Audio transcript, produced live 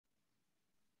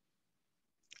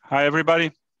Hi,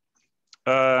 everybody.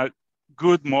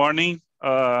 Good morning. We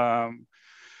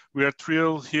are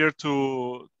thrilled here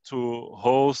to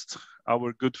host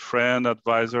our good friend,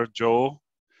 advisor, Joe.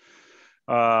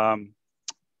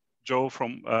 Joe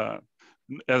from,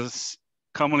 as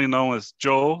commonly known as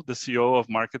Joe, the CEO of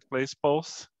Marketplace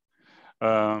Pulse.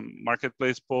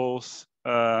 Marketplace Pulse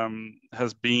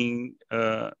has been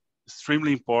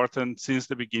extremely important since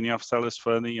the beginning of Sellers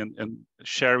Funding and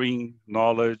sharing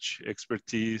knowledge,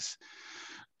 expertise.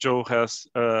 Joe has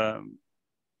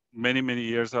many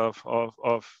years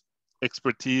of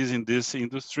expertise in this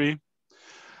industry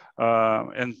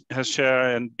and has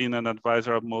shared and been an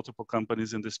advisor of multiple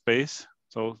companies in this space.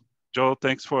 So Joe,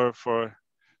 thanks for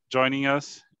joining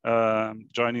us,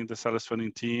 joining the Sellers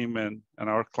Funding team and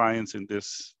our clients in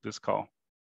this call.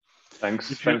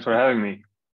 Thanks for having me.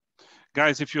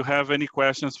 Guys, if you have any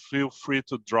questions, feel free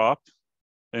to drop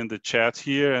in the chat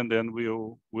here, and then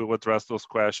we'll address those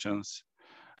questions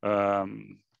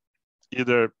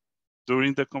either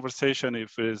during the conversation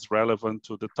if it is relevant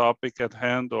to the topic at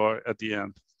hand or at the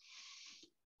end.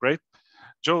 Great.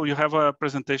 Joe, you have a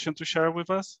presentation to share with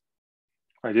us?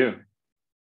 I do.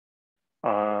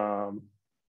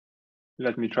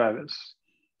 Let me try this.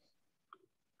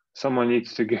 Someone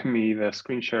needs to give me the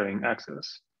screen sharing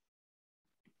access.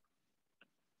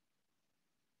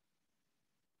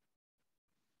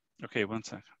 Okay, one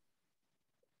second.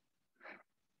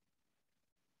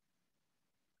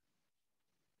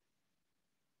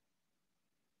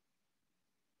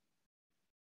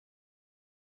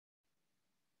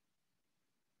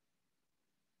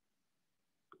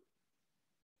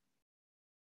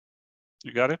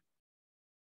 You got it?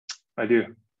 I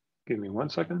do. Give me 1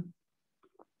 second.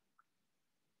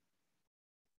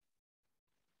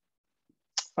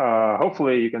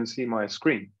 Hopefully you can see my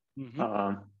screen.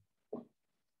 Mm-hmm.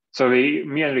 So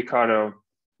me and Ricardo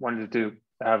wanted to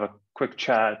have a quick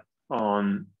chat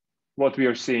on what we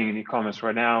are seeing in e-commerce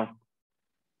right now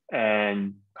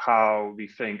and how we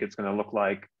think it's going to look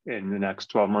like in the next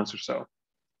 12 months or so.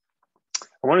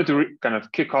 I wanted to kind of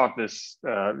kick off this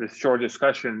short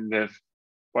discussion with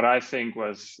what I think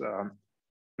was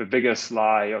the biggest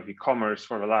lie of e-commerce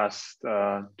for the last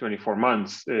 24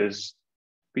 months is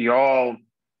we all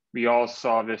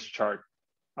saw this chart.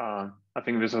 I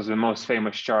think this was the most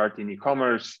famous chart in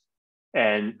e-commerce.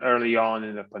 And early on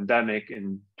in the pandemic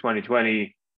in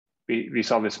 2020, we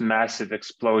saw this massive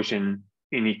explosion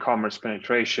in e-commerce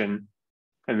penetration.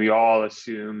 And we all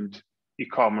assumed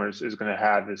e-commerce is going to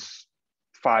have this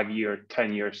 5-year,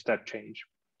 10-year step change.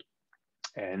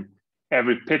 And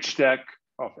every pitch deck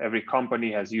of every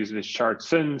company has used this chart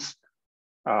since.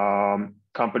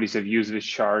 Companies have used this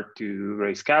chart to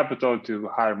raise capital, to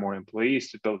hire more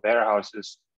employees, to build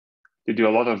warehouses, to do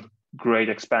a lot of great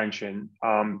expansion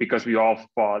because we all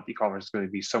thought e-commerce is going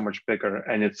to be so much bigger,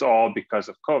 and it's all because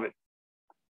of COVID.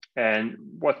 And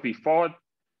what we thought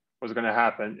was going to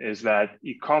happen is that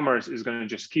e-commerce is going to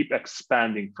just keep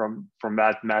expanding from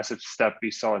that massive step we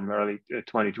saw in early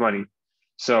 2020.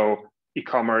 So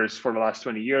e-commerce for the last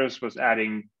 20 years was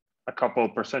adding a couple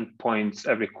of percent points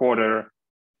every quarter,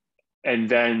 and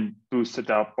then boosted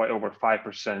up by over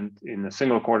 5% in a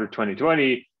single quarter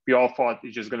 2020. We all thought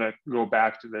it's just going to go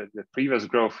back to the previous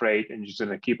growth rate and just going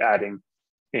to keep adding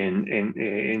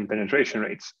in penetration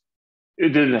rates. It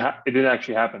didn't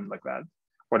actually happen like that.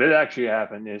 What did actually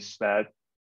happen is that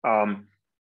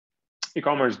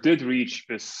e-commerce did reach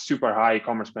this super high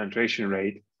e-commerce penetration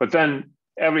rate, but then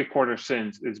every quarter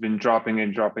since it's been dropping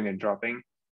and dropping and dropping.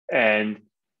 And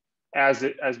as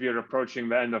we are approaching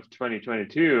the end of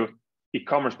 2022,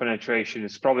 e-commerce penetration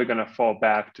is probably going to fall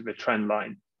back to the trend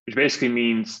line, which basically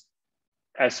means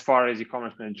as far as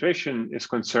e-commerce penetration is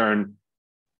concerned,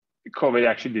 COVID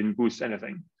actually didn't boost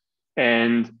anything.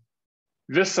 And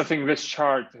I think this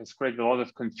chart has created a lot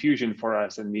of confusion for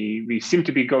us. And we seem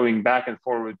to be going back and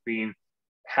forth between,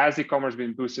 has e-commerce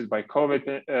been boosted by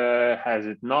COVID? Has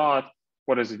it not?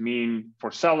 What does it mean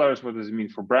for sellers? What does it mean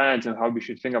for brands? And how we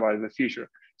should think about it in the future?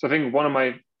 So I think one of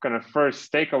my kind of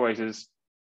first takeaways is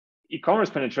e-commerce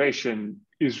penetration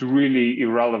is really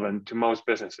irrelevant to most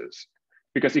businesses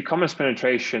because e-commerce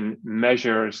penetration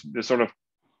measures the sort of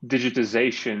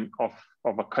digitization of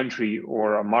a country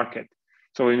or a market.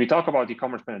 So when we talk about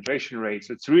e-commerce penetration rates,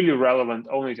 it's really relevant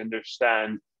only to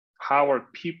understand how are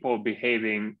people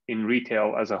behaving in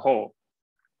retail as a whole.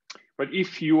 But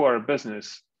if you are a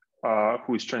business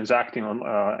who is transacting on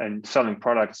and selling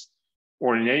products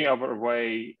or in any other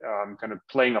way kind of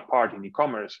playing a part in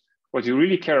e-commerce, what you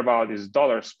really care about is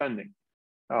dollar spending.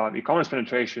 E-commerce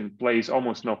penetration plays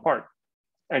almost no part.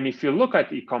 And if you look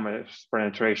at e-commerce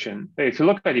penetration, if you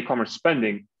look at e-commerce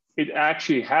spending, it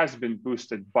actually has been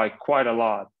boosted by quite a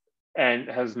lot and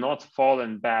has not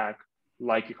fallen back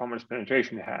like e-commerce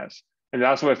penetration has. And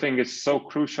that's why I think it's so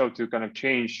crucial to kind of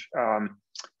change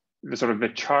the sort of the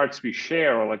charts we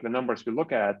share, or like the numbers we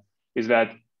look at, is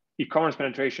that e-commerce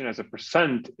penetration as a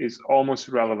percent is almost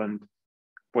irrelevant.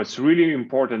 What's really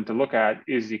important to look at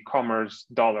is e-commerce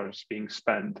dollars being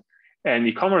spent. And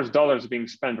e-commerce dollars being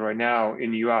spent right now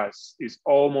in the US is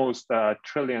almost $1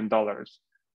 trillion,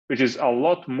 which is a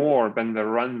lot more than the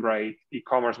run rate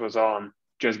e-commerce was on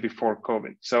just before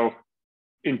COVID. So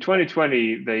in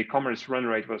 2020, the e-commerce run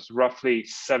rate was roughly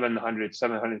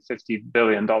 $750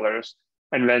 billion.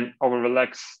 And then over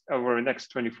the next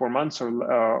 24 months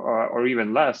or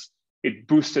even less, it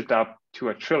boosted up to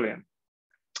 $1 trillion.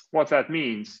 What that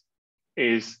means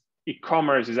is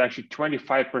e-commerce is actually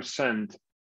 25%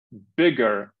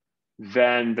 bigger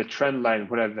than the trend line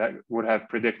would have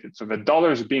predicted. So the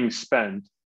dollars being spent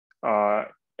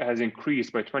has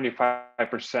increased by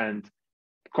 25%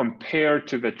 compared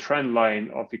to the trend line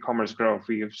of e-commerce growth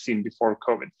we have seen before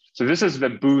COVID. So this is the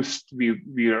boost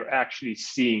we are actually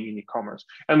seeing in e-commerce,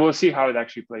 and we'll see how it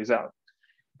actually plays out.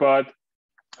 But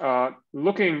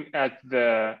looking at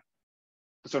the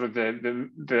sort of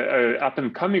the up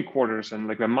and coming quarters and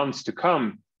like the months to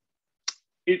come,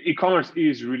 e-commerce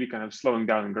is really kind of slowing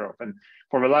down in growth. And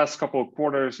for the last couple of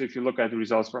quarters, if you look at the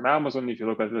results from Amazon, if you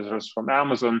look at the results from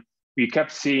Amazon, we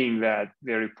kept seeing that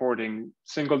they're reporting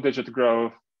single-digit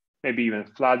growth, maybe even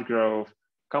flat growth.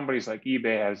 Companies like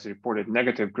eBay has reported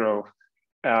negative growth.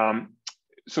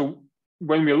 So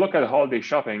when we look at holiday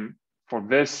shopping for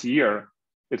this year,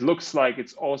 it looks like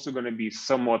it's also going to be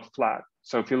somewhat flat.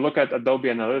 So if you look at Adobe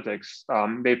Analytics,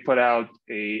 they put out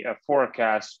a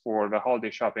forecast for the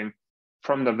holiday shopping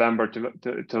from November to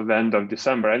the end of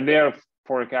December, and they're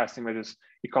forecasting that this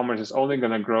e-commerce is only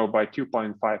going to grow by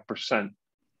 2.5%.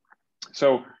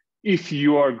 So if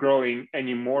you are growing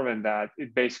any more than that,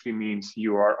 it basically means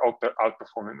you are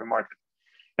outperforming the market.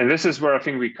 And this is where I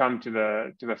think we come to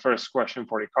the first question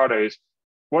for Ricardo is,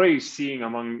 what are you seeing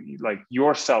among like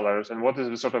your sellers, and what is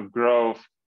the sort of growth,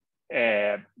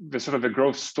 the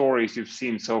growth stories you've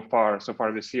seen so far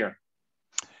this year?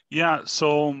 Yeah,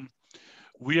 so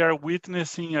we are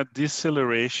witnessing a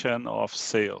deceleration of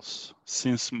sales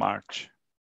since March.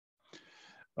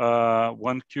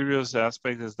 One curious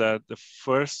aspect is that the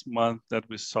first month that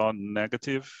we saw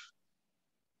negative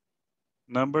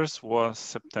numbers was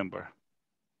September.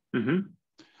 Mm-hmm.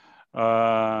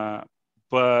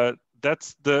 But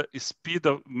that's the speed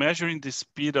of measuring the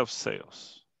speed of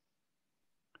sales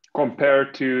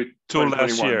compared to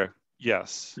last year.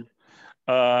 Yes.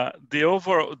 When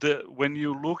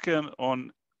you look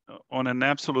on an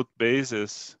absolute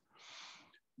basis,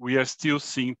 we are still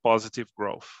seeing positive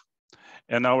growth,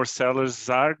 and our sellers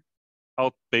are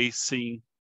outpacing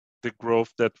the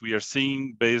growth that we are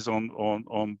seeing based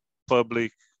on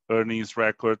public earnings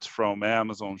records from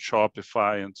Amazon,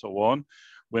 Shopify, and so on.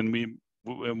 When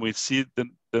we see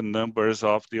the numbers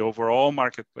of the overall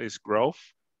marketplace growth,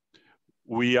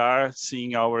 we are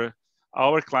seeing our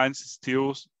clients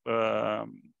still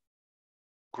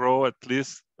grow at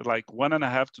least like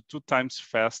 1.5 to 2 times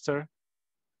faster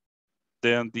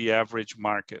than the average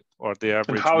market or the average.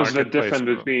 And how is the difference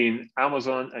between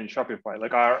Amazon and Shopify?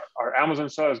 Like are Amazon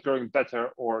sellers growing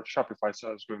better or Shopify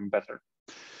sellers growing better?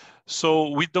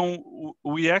 So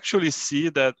we actually see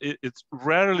that it's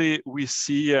rarely we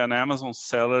see an Amazon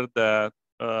seller that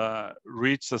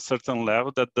reach a certain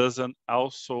level that doesn't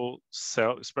also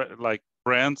sell, like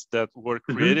brands that were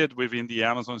created within the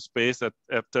Amazon space, that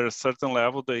after a certain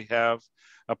level, they have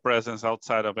a presence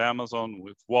outside of Amazon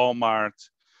with Walmart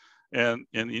and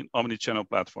in omnichannel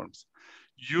platforms.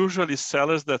 Usually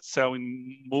sellers that sell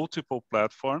in multiple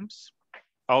platforms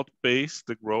outpace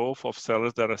the growth of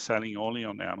sellers that are selling only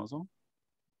on Amazon.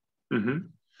 Mm-hmm.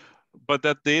 But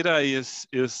that data is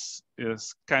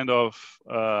kind of,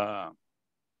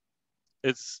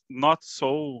 it's not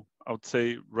so, I would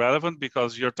say, relevant,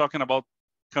 because you're talking about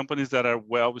companies that are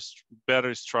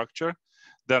better structured,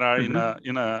 that are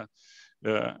in a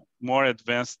more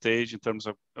advanced stage in terms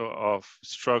of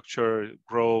structure,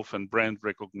 growth, and brand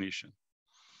recognition.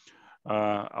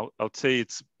 I would say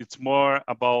it's more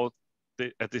about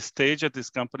at the stage that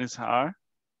these companies are,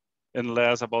 and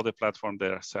less about the platform they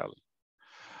are selling.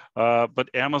 But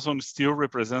Amazon still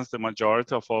represents the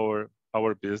majority of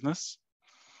our business.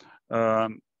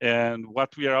 And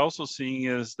what we are also seeing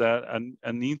is that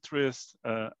an increased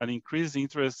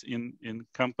interest in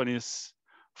companies,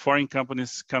 foreign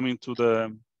companies coming to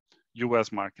the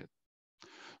US market.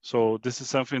 So this is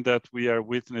something that we are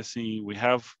witnessing. We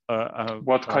have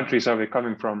what countries are they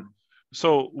coming from?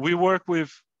 So we work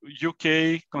with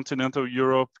UK, continental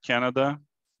Europe, Canada.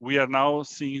 We are now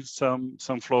seeing some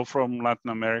flow from Latin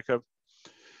America,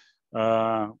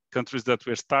 countries that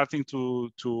we're starting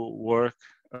to work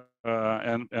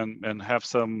and have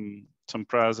some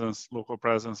presence, local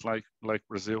presence, like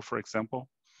Brazil, for example.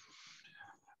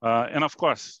 And of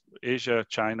course, Asia,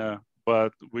 China,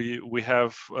 but we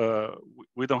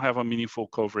don't have a meaningful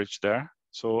coverage there.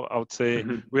 So I would say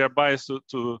we are biased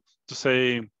to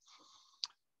say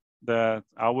that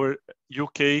our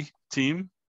UK team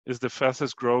is the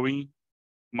fastest growing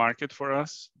market for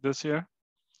us this year.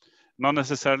 Not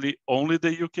necessarily only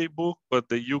the UK book, but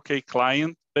the UK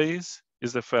client base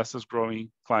is the fastest growing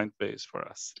client base for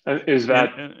us. And is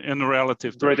that in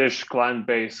relative British terms. client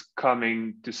base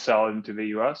coming to sell into the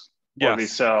US? Yes. Or they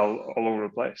sell all over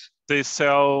the place? They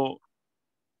sell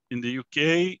in the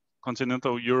UK,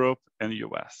 continental Europe, and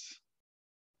US.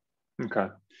 Okay.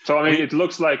 So I mean, it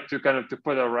looks like to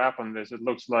put a wrap on this, it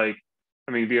looks like,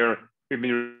 I mean, we've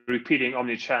been repeating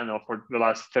omni-channel for the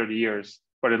last 30 years,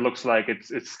 but it looks like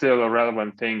it's still a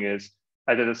relevant thing is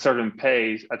at a certain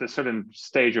pace, at a certain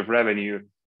stage of revenue,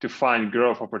 to find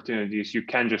growth opportunities, you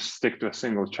can't just stick to a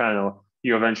single channel.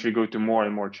 You eventually go to more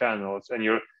and more channels, and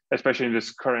you're, especially in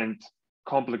this current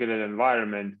complicated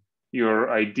environment,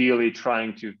 you're ideally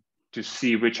trying to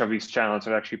see which of these channels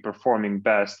are actually performing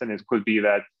best. And it could be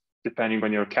that depending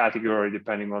on your category,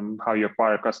 depending on how you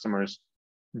acquire customers,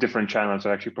 different channels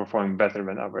are actually performing better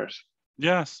than others.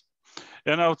 Yes.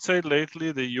 And I would say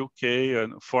lately, the UK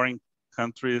and foreign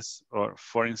countries or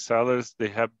foreign sellers, they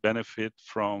have benefit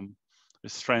from the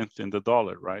strength in the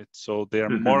dollar, right? So they are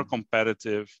more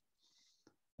competitive.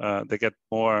 They get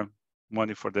more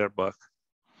money for their buck.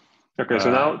 Okay,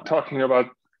 so now talking about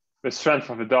the strength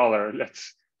of the dollar,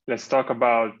 let's talk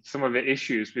about some of the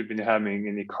issues we've been having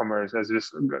in e-commerce as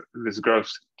this growth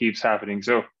keeps happening.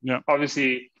 So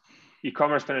obviously,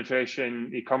 e-commerce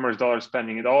penetration, e-commerce dollar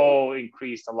spending, it all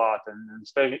increased a lot, and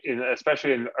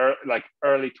especially in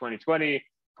early 2020,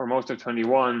 for most of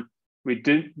 21, we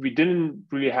didn't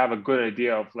really have a good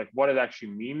idea of like what it actually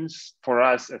means for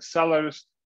us as sellers,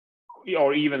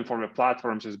 or even for the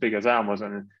platforms as big as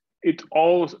Amazon. It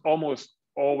almost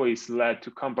always led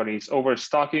to companies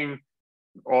overstocking.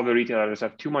 All the retailers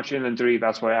have too much inventory.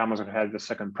 That's why Amazon had the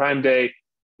second Prime Day.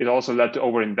 It also led to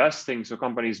overinvesting. So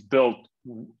companies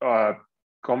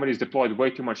deployed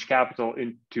way too much capital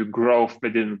into growth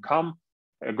that didn't come.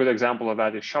 A good example of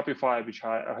that is Shopify,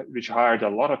 which hired a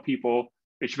lot of people,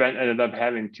 which then ended up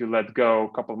having to let go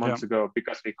a couple of months ago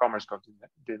because the e-commerce growth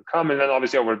didn't come. And then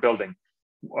obviously overbuilding.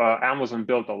 Amazon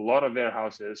built a lot of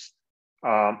warehouses,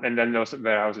 and then those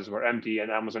warehouses were empty, and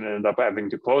Amazon ended up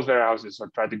having to close warehouses or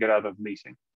try to get out of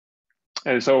leasing.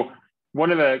 And so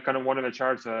one of the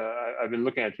charts I've been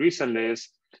looking at recently is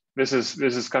this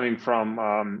is coming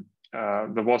from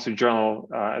the Wall Street Journal.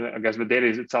 I guess the data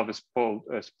itself is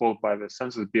pulled by the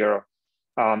Census Bureau.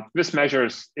 This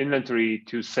measures inventory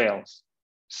to sales.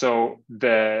 So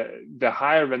the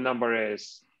higher the number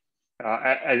is,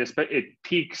 and it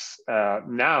peaks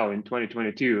now in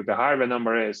 2022. The higher the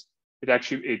number is,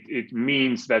 it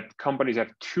means that companies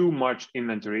have too much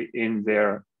inventory in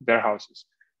their warehouses.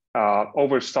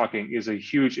 Overstocking is a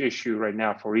huge issue right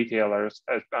now for retailers,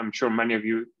 as I'm sure many of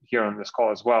you here on this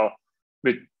call as well,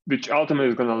 which ultimately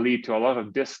is going to lead to a lot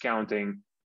of discounting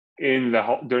during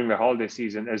the holiday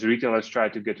season as retailers try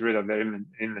to get rid of their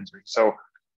inventory. So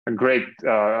a great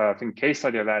I think case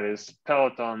study of that is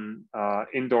Peloton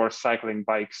indoor cycling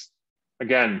bikes.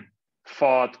 Again,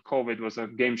 thought COVID was a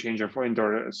game changer for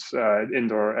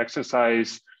indoor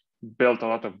exercise, built a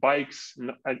lot of bikes.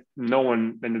 No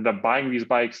one ended up buying these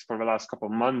bikes for the last couple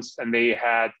of months, and they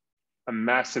had a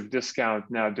massive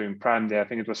discount now during Prime Day. I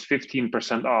think it was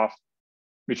 15% off,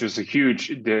 which was a huge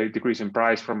decrease in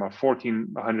price from a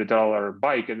 $1,400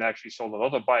 bike, and actually sold a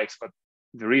lot of bikes. But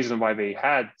the reason why they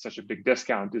had such a big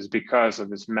discount is because of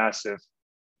this massive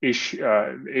issue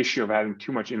of having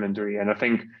too much inventory. And I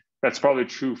think that's probably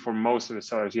true for most of the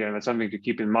sellers here, and it's something to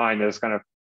keep in mind as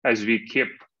we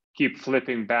keep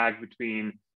flipping back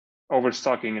between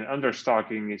overstocking and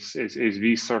understocking is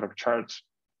these sort of charts.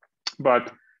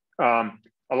 But a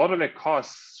lot of the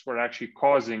costs were actually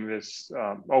causing this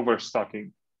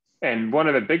overstocking, and one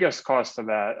of the biggest causes of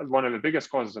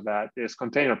that is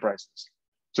container prices.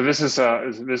 So this is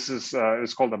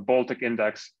it's called the Baltic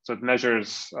Index. So it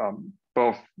measures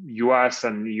both U.S.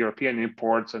 and European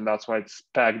imports, and that's why it's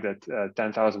pegged at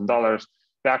 $10,000.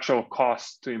 The actual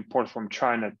cost to import from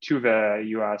China to the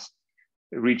U.S.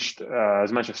 reached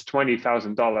as much as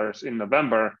 $20,000 in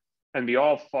November, and we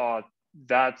all thought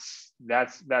that's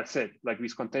it. Like,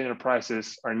 these container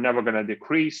prices are never going to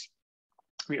decrease.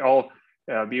 We all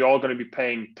we're all going to be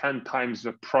paying 10 times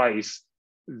the price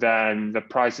than the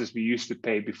prices we used to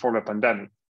pay before the pandemic.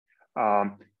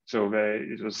 So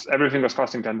everything was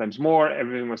costing 10 times more.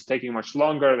 Everything was taking much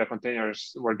longer. The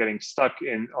containers were getting stuck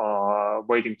in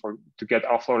waiting to get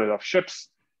offloaded off ships.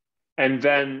 And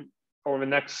then over the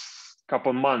next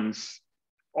couple months,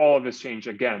 all of this changed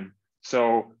again.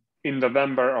 So in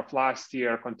November of last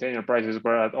year, container prices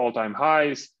were at all-time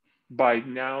highs. By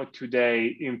now,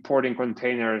 today, importing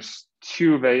containers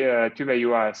to the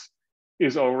US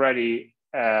is already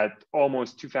at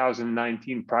almost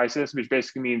 2019 prices, which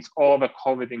basically means all the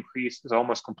COVID increase is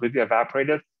almost completely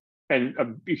evaporated. And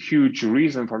a huge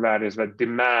reason for that is that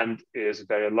demand is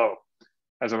very low.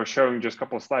 As I was showing just a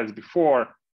couple of slides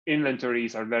before,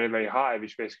 inventories are very, very high,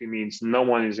 which basically means no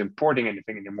one is importing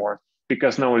anything anymore.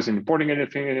 Because no one is importing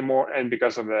anything anymore, and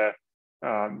because of the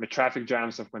traffic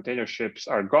jams of container ships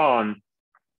are gone,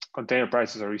 container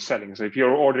prices are resetting. So if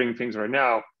you're ordering things right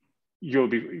now,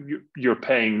 you're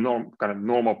paying kind of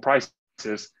normal prices,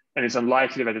 and it's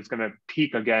unlikely that it's going to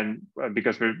peak again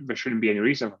because there shouldn't be any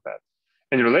reason for that.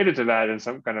 And related to that, and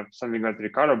something that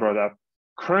Ricardo brought up,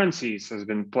 currencies has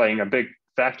been playing a big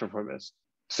factor for this.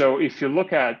 So if you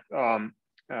look at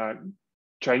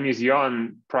Chinese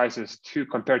yuan prices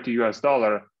compared to US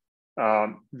dollar,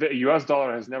 the US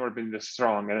dollar has never been this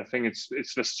strong, and I think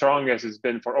it's the strongest it's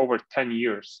been for over 10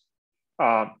 years.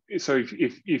 So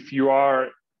if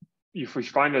you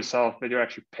find yourself that you're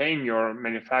actually paying your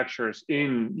manufacturers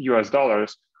in US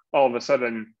dollars, all of a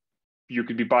sudden you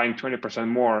could be buying 20%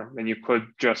 more than you could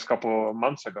just a couple of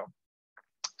months ago.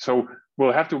 So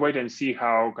we'll have to wait and see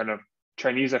how kind of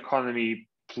Chinese economy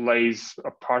plays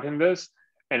a part in this,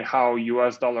 and how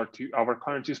US dollar to other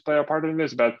currencies play a part in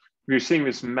this. But we're seeing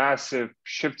this massive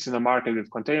shifts in the market with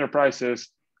container prices,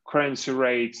 currency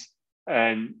rates,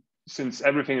 and since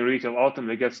everything in retail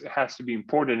ultimately has to be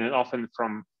imported and often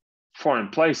from foreign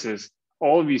places,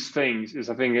 all of these things is,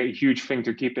 I think, a huge thing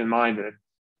to keep in mind.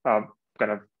 That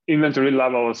kind of inventory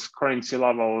levels, currency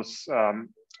levels,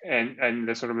 and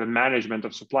the sort of the management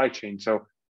of supply chain. So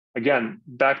again,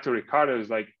 back to Ricardo's,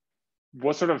 like,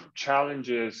 what sort of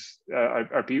challenges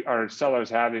are sellers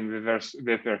having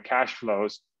with their cash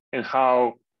flows, and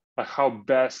how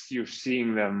best you're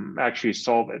seeing them actually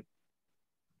solve it?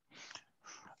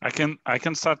 I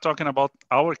can start talking about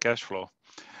our cash flow,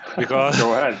 because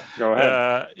go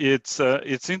ahead.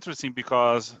 It's interesting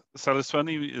because Sellers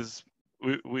Funding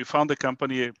we found the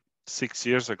company 6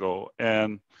 years ago,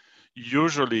 and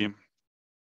usually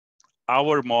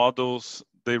our models,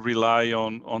 they rely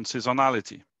on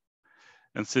seasonality.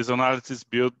 And seasonality is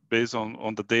built based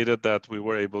on the data that we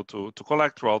were able to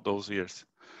collect throughout those years.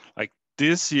 Like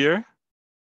this year,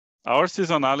 our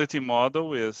seasonality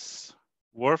model is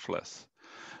worthless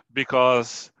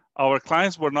because our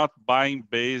clients were not buying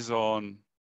based on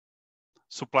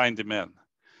supply and demand.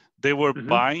 They were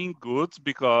buying goods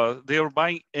because they were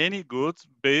buying any goods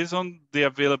based on the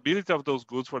availability of those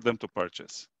goods for them to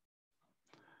purchase.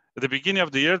 At the beginning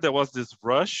of the year, there was this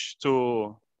rush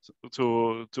to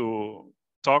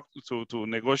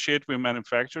negotiate with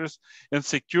manufacturers and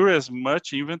secure as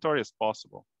much inventory as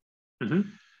possible. And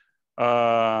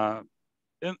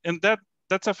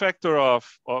that's a factor of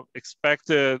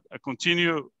expected a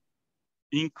continued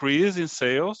increase in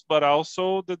sales, but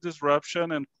also the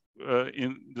disruption and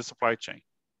in the supply chain.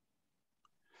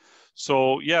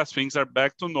 So yes, things are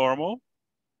back to normal,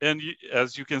 and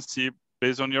as you can see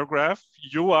based on your graph,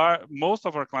 most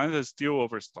of our clients are still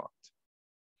overstocked.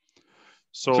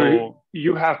 So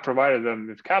you have provided them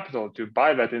with capital to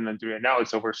buy that inventory, and now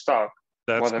it's overstocked.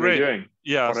 That's what are great. we doing?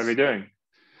 Yes. What are we doing?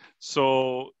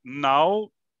 So now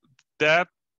that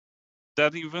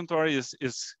inventory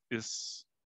is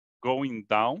going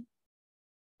down,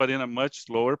 but in a much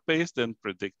slower pace than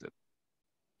predicted.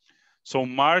 So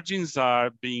margins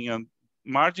are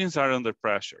under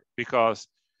pressure because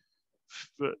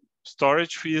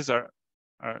storage fees are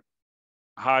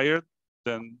higher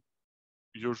than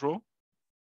usual.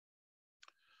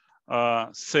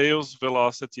 Sales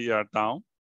velocity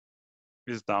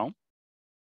is down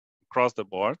across the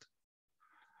board.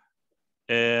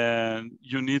 And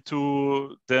you need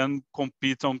to then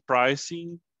compete on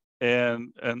pricing,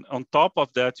 and on top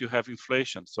of that you have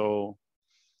inflation. So,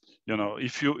 you know,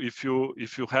 if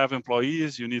you have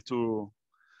employees, you need to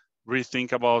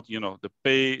rethink about, you know, the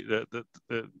pay, the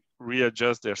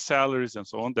readjust their salaries and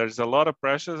so on. There's a lot of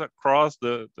pressures across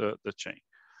the chain.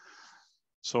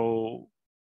 So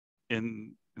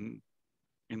in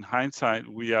hindsight,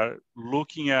 we are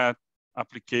looking at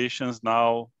applications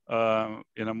now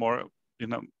in a more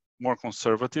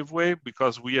conservative way,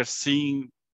 because we are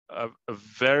seeing a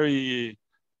very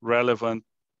relevant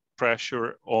pressure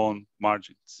on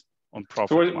margins, on profit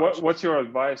So margins. what's your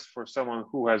advice for someone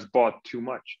who has bought too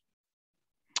much?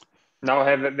 Now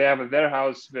they have a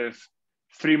warehouse with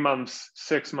 3 months,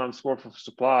 6 months worth of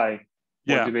supply.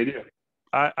 What do they do?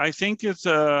 I think it's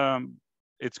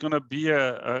going to be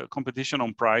a competition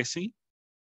on pricing.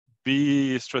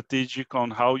 Be strategic on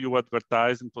how you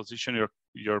advertise and position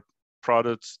your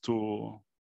products to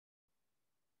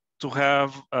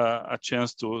have a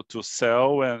chance to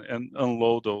sell and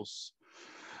unload those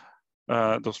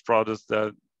products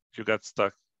that you got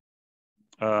stuck.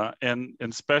 And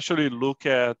especially look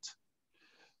at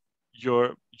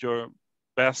your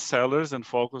best sellers and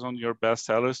focus on your best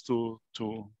sellers to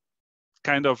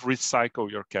kind of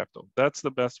recycle your capital. That's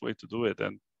the best way to do it.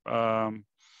 And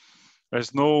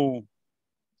there's no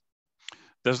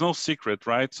secret,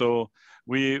 right? So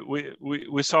we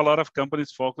saw a lot of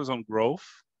companies focus on growth,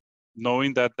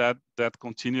 knowing that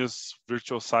continuous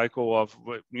virtual cycle of,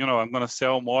 I'm going to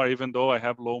sell more, even though I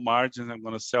have low margins, I'm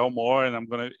going to sell more, and I'm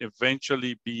going to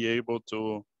eventually be able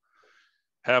to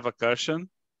have a cushion.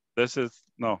 This is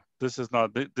not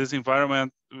this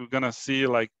environment. We're going to see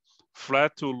like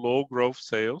flat to low growth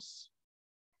sales.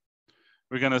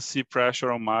 We're going to see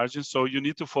pressure on margins. So you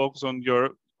need to focus on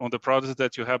the products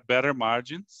that you have better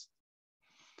margins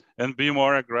and be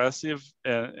more aggressive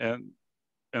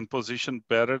and position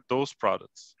better those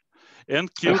products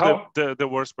and kill the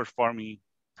worst performing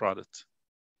product.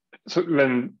 So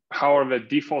then how are the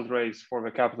default rates for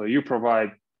the capital you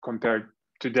provide compared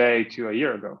today to a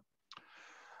year ago?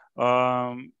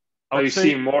 Are you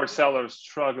seeing more sellers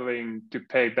struggling to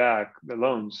pay back the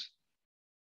loans?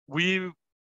 We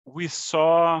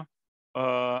saw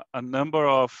a number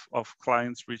of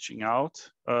clients reaching out.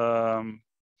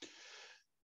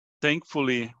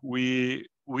 Thankfully,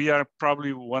 we are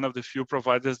probably one of the few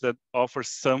providers that offer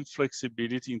some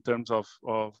flexibility in terms of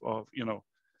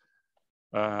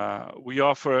we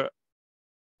offer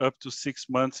up to 6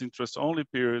 months interest only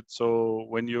period. So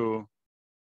when you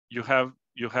have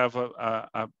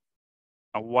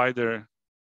a wider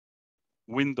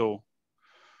window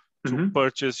to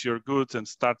purchase your goods and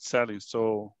start selling.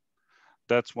 So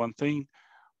that's one thing.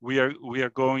 We are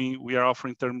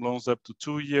offering term loans up to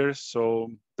 2 years. So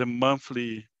the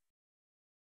monthly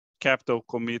capital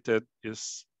committed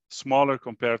is smaller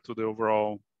compared to the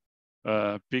overall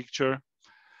picture.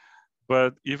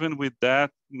 But even with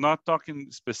that, not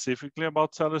talking specifically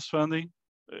about sellers funding,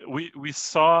 we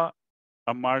saw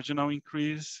a marginal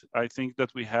increase. I think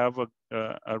that we have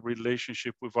a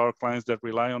relationship with our clients that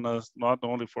rely on us not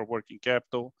only for working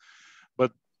capital,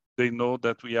 but they know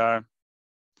that we are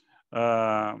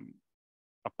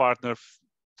a partner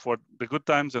for the good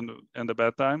times and the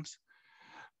bad times.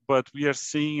 But we are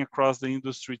seeing across the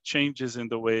industry changes in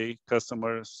the way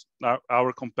customers,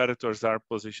 our competitors are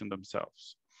positioned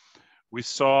themselves. We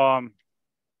saw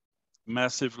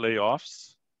massive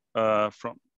layoffs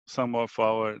from some of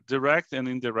our direct and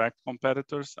indirect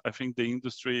competitors. I think the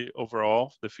industry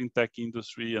overall, the fintech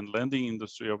industry and lending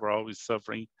industry overall is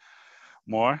suffering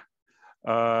more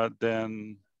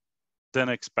than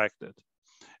expected.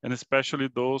 And especially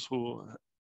those who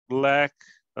lack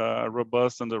a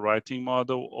robust underwriting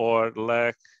model or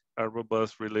lack a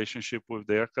robust relationship with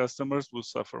their customers will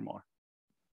suffer more.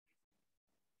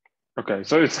 Okay,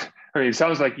 so it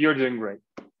sounds like you're doing great.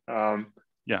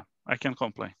 Yeah, I can't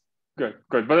complain. Good.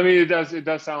 But I mean, it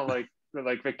does sound like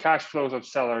the cash flows of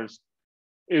sellers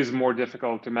is more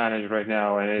difficult to manage right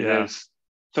now, and it is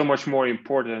so much more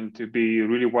important to be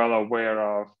really well aware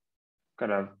of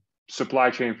kind of supply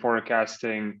chain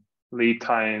forecasting, lead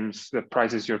times, the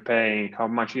prices you're paying, how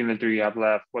much inventory you have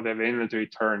left, whether the inventory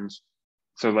turns.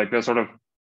 So like the sort of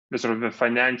the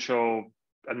financial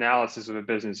analysis of a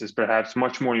business is perhaps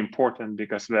much more important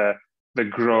because the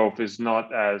growth is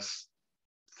not as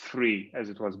free as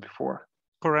it was before.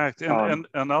 Correct,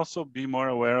 and also be more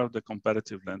aware of the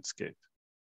competitive landscape.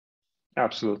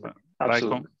 Absolutely. Like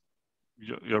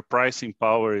your pricing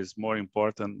power is more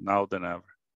important now than ever.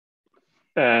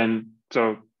 And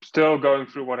so still going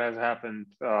through what has happened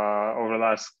over the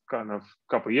last kind of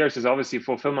couple of years is obviously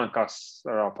fulfillment costs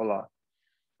are up a lot.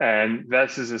 And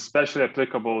this is especially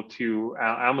applicable to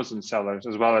Amazon sellers,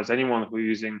 as well as anyone who's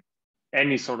using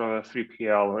any sort of a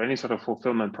 3PL or any sort of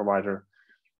fulfillment provider.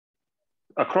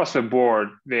 Across the board,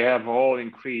 they have all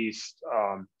increased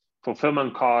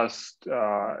fulfillment costs,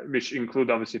 which include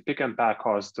obviously pick and pack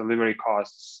costs, delivery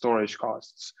costs, storage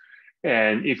costs.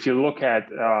 And if you look at,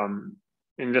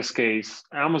 in this case,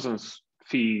 Amazon's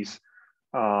fees,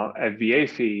 FBA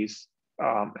fees,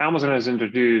 Amazon has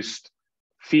introduced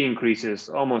fee increases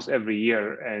almost every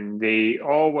year, and they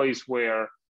always were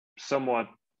somewhat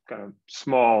kind of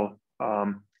small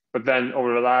But then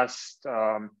over the last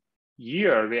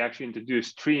year, they actually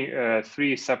introduced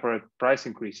three separate price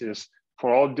increases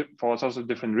for all sorts of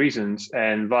different reasons.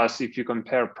 And thus, if you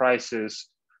compare prices,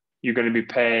 you're going to be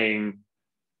paying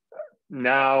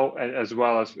now as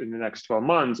well as in the next 12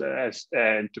 months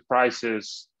and to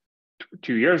prices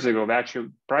 2 years ago. The actual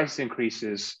price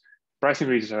increases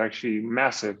are actually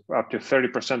massive, up to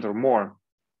 30% or more.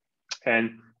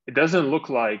 And it doesn't look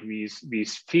like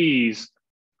these fees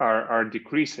are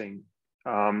decreasing.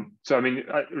 So I mean,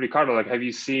 Ricardo, like, have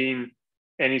you seen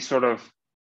any sort of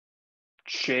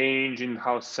change in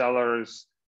how sellers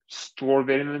store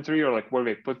their inventory, or like where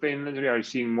they put the inventory? Are you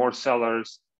seeing more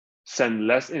sellers send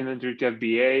less inventory to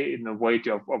FBA in a way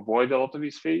to avoid a lot of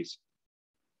these fees?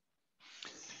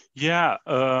 Yeah,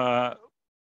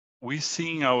 we're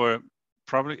seeing our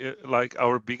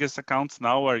biggest accounts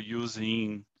now are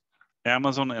using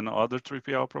Amazon and other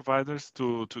 3PL providers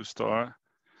to store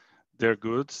their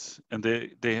goods, and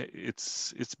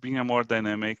it's been a more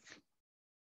dynamic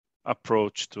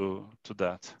approach to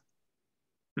that.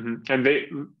 Mm-hmm. And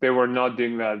they were not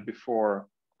doing that before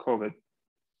COVID.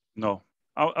 No,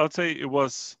 I would say it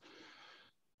was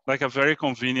like a very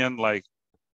convenient, like,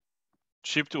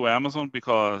 ship to Amazon,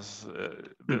 because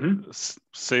the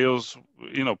sales,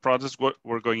 products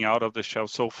were going out of the shelf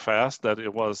so fast that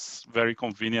it was very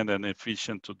convenient and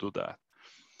efficient to do that.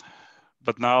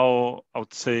 But now I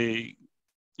would say,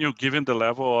 given the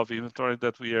level of inventory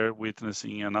that we are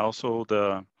witnessing, and also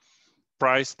the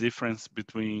price difference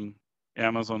between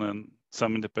Amazon and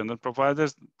some independent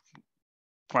providers,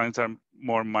 clients are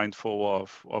more mindful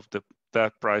of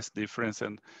that price difference,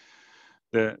 and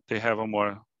they have a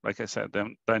more, like I said,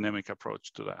 dynamic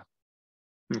approach to that.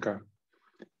 Okay.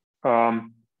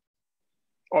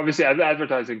 Obviously,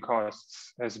 advertising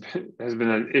costs has been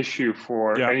an issue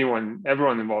for everyone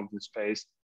involved in the space.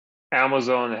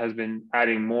 Amazon has been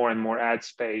adding more and more ad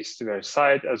space to their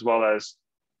site, as well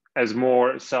as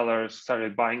more sellers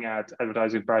started buying ads.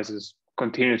 Advertising prices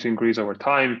continue to increase over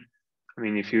time. I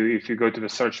mean, if you go to the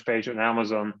search page on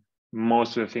Amazon,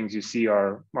 most of the things you see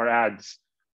are ads.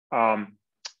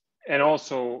 And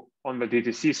also on the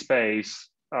D2C space,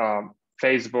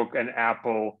 Facebook and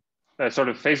Apple,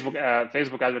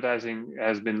 Facebook advertising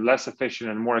has been less efficient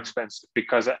and more expensive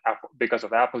because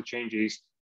of Apple changes.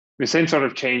 The same sort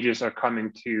of changes are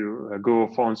coming to Google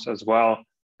phones as well.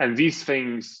 And these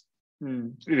things,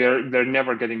 they're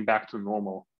never getting back to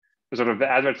normal. The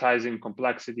advertising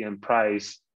complexity and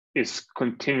price is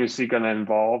continuously going to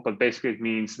evolve, but basically it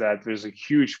means that there's a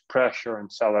huge pressure on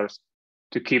sellers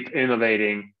to keep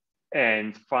innovating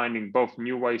and finding both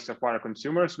new ways to acquire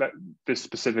consumers, but this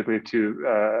specifically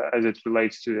as it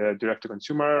relates to the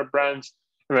direct-to-consumer brands,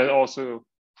 and then also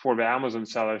for the Amazon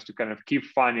sellers to kind of keep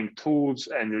finding tools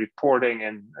and reporting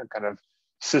and kind of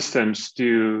systems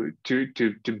to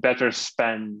better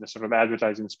spend the sort of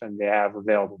advertising spend they have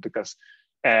available. Because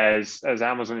as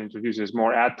Amazon introduces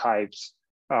more ad types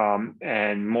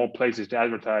and more places to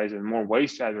advertise and more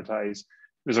ways to advertise,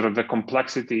 the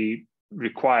complexity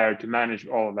required to manage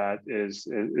all of that is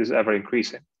ever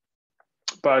increasing.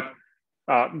 But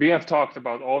we have talked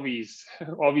about all these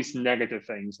negative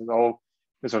things, and all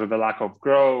the lack of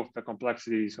growth, the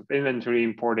complexities of inventory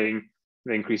importing,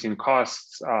 the increasing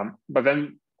costs. But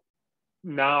then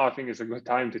now I think it's a good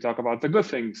time to talk about the good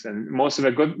things. And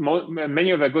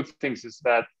many of the good things is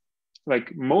that,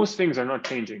 like, most things are not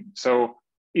changing. So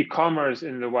e-commerce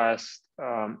in the West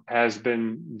has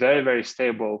been very, very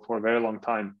stable for a very long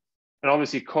time. And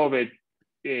obviously COVID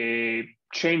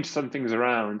changed some things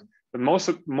around, but most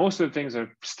of the things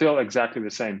are still exactly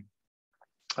the same.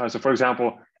 So for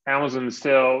example, Amazon is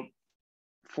still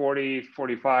 40,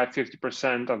 45,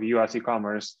 50% of US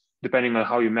e-commerce, depending on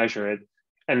how you measure it.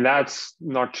 And that's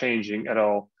not changing at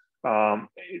all.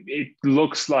 It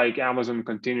looks like Amazon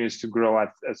continues to grow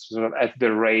at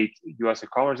the rate US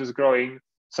e-commerce is growing,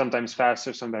 sometimes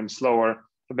faster, sometimes slower.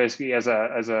 But basically, as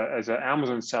an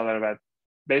Amazon seller, that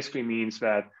basically means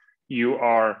that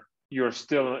you're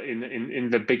still in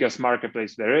the biggest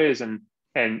marketplace there is, and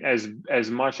as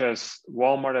much as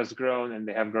Walmart has grown, and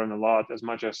they have grown a lot, as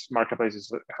much as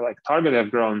marketplaces like Target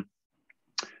have grown,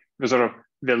 the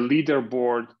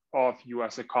leaderboard of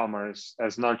US e-commerce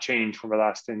has not changed for the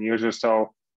last 10 years or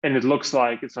so, and it looks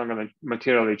like it's not going to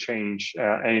materially change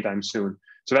anytime soon.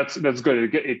 So that's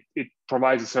good. It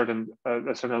provides a certain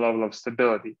level of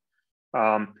stability.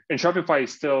 And Shopify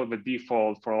is still the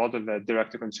default for a lot of the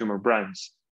direct-to-consumer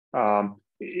brands.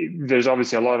 There's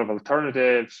obviously a lot of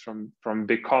alternatives from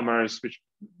BigCommerce, which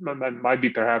might be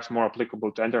perhaps more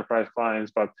applicable to enterprise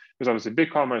clients, but there's obviously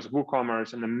BigCommerce,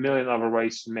 WooCommerce, and a million other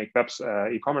ways to make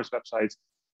e-commerce websites.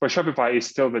 But Shopify is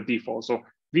still the default. So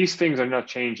these things are not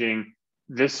changing.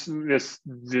 The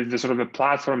sort of the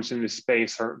platforms in this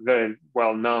space are very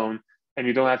well known, and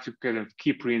you don't have to kind of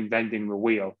keep reinventing the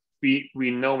wheel. We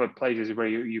know the places where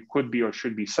you could be or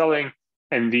should be selling,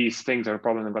 and these things are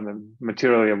probably not going to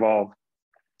materially evolve.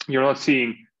 You're not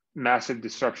seeing massive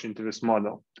disruption to this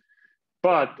model.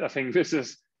 But I think this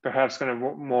is perhaps kind of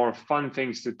more fun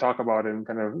things to talk about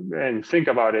and think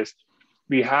about is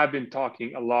we have been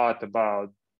talking a lot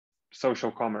about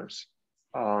social commerce.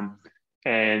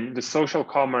 And the social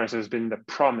commerce has been the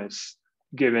promise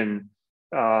given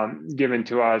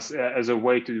to us as a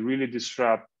way to really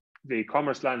disrupt the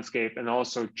e-commerce landscape and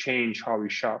also change how we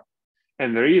shop.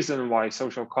 And the reason why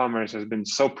social commerce has been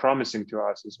so promising to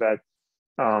us is that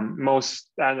most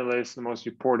analysts and most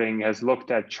reporting has looked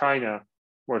at China,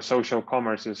 where social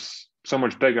commerce is so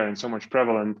much bigger and so much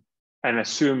prevalent, and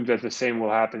assumed that the same will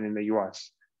happen in the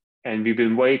US. And we've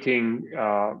been waiting,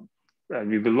 and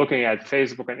we've been looking at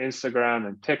Facebook and Instagram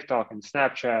and TikTok and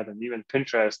Snapchat and even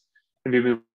Pinterest, and we've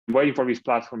been waiting for these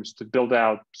platforms to build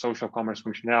out social commerce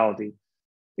functionality,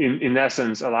 in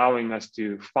essence, allowing us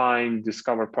to find,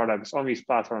 discover products on these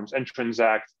platforms and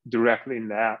transact directly in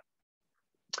the app.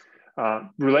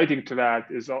 Relating to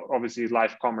that is obviously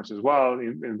live commerce as well,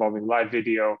 involving live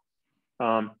video.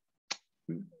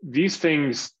 These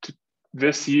things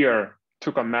this year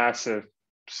took a massive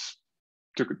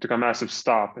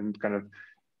stop, and kind of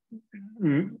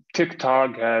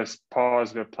TikTok has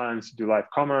paused their plans to do live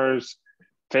commerce.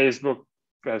 Facebook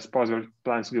has paused their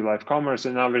plans to do live commerce,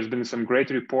 and now there's been some great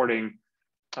reporting.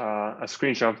 A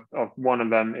screenshot of one of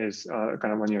them is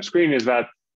kind of on your screen, is that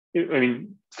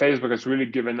Facebook has really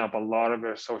given up a lot of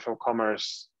their social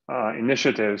commerce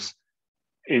initiatives,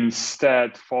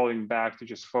 instead falling back to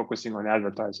just focusing on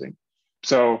advertising.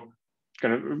 So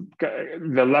kind of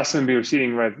the lesson we're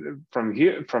seeing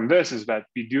from this is that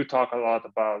we do talk a lot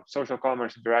about social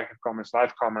commerce, interactive commerce,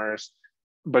 live commerce,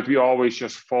 but we always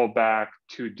just fall back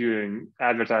to doing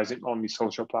advertising on these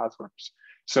social platforms.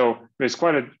 So there's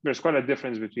quite a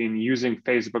difference between using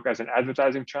Facebook as an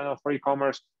advertising channel for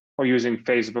e-commerce or using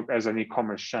Facebook as an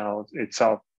e-commerce channel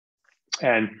itself.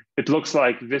 And it looks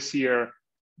like this year,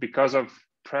 because of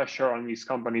pressure on these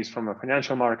companies from the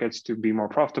financial markets to be more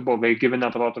profitable, they've given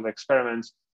up a lot of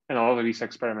experiments, and a lot of these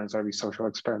experiments are these social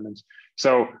experiments.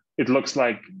 So it looks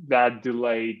like that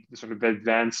delayed the sort of the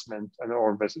advancement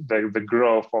or the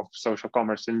growth of social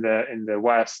commerce in the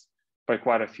West by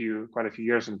quite a few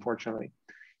years, unfortunately.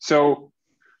 So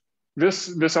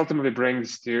this ultimately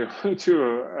brings to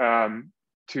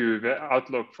the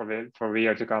outlook for the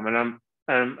year to come, and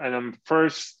I'm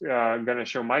first going to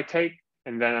show my take,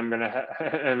 and then I'm going to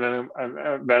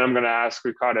ask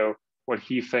Ricardo what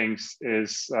he thinks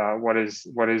is what is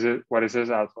his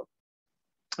outlook.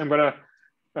 I'm going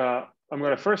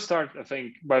to first start, I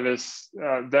think, by this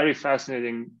very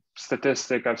fascinating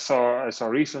statistic I saw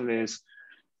recently. Is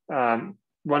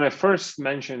when I first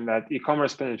mentioned that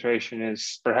e-commerce penetration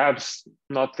is perhaps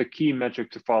not the key metric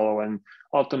to follow, and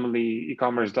ultimately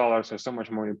e-commerce dollars are so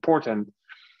much more important.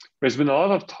 There's been a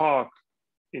lot of talk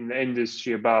in the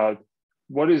industry about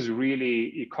what is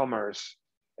really e-commerce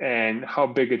and how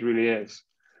big it really is.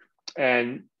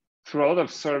 And through a lot of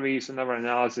surveys and other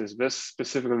analysis, this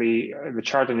specifically, the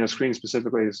chart on your screen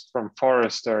specifically is from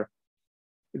Forrester.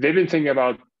 They've been thinking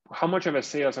about how much of a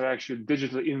sales are actually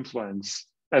digitally influenced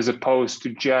as opposed to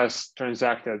just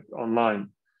transacted online.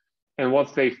 And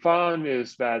what they found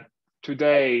is that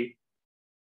today,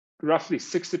 roughly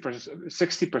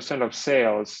 60% of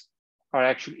sales are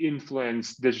actually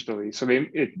influenced digitally. So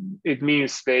it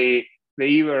means they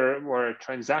either were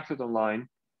transacted online,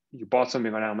 you bought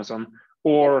something on Amazon,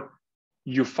 or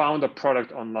you found a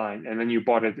product online and then you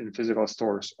bought it in physical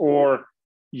stores, or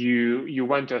you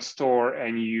went to a store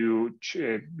and you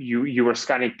were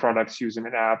scanning products using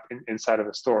an app inside of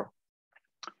a store.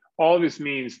 All this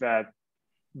means that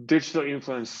digital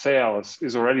influence sales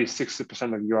is already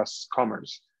 60% of US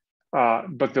commerce.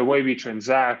 But the way we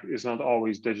transact is not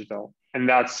always digital. And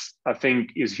that's, I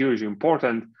think, is hugely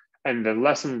important. And the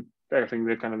lesson, I think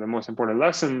the most important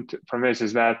lesson from this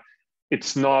is that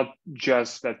it's not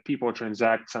just that people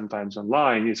transact sometimes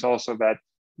online, it's also that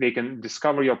they can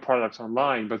discover your products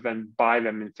online, but then buy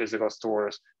them in physical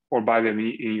stores or buy them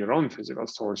in your own physical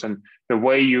stores. And the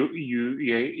way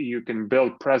you can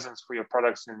build presence for your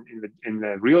products in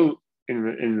the real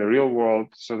world,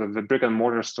 so that the brick and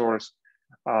mortar stores,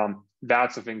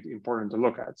 that's I think important to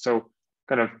look at. So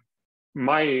kind of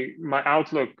my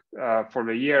outlook for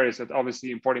the year is that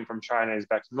obviously importing from China is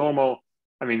back to normal.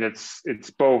 I mean, it's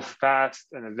both fast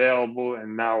and available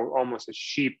and now almost as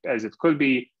cheap as it could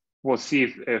be. We'll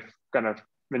see if kind of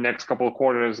the next couple of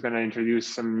quarters is going to introduce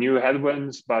some new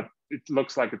headwinds, but it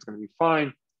looks like it's going to be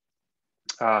fine.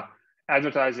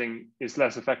 Advertising is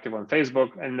less effective on Facebook,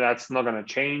 and that's not going to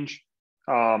change.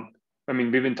 I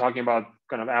mean, we've been talking about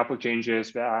kind of Apple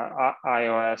changes,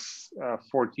 iOS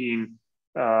 14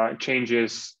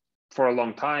 changes for a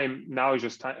long time. Now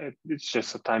it's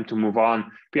just a time to move on.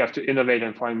 We have to innovate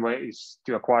and find ways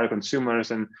to acquire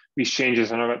consumers, and these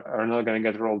changes are not going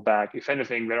to get rolled back. If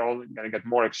anything, they're all going to get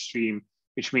more extreme,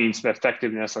 which means the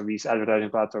effectiveness of these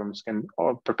advertising platforms can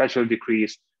perpetually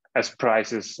decrease as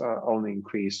prices only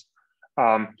increase.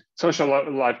 Social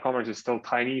live commerce is still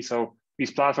tiny, so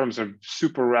these platforms are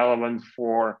super relevant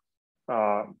for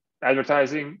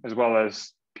advertising as well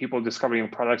as people discovering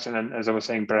products, and then, as I was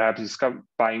saying, perhaps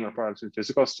buying your products in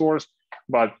physical stores.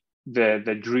 But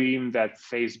the dream that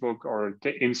Facebook or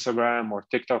Instagram or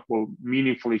TikTok will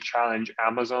meaningfully challenge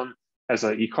Amazon as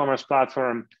an e-commerce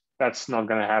platform, that's not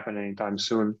going to happen anytime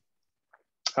soon.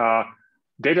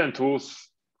 Data and tools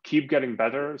keep getting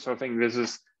better, so I think this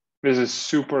is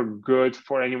super good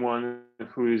for anyone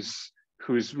who's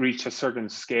reached a certain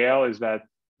scale. Is that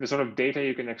the sort of data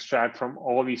you can extract from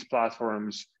all these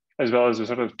platforms, as well as the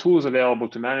sort of tools available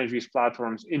to manage these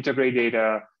platforms, integrate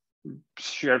data,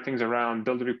 share things around,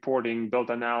 build reporting, build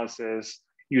analysis,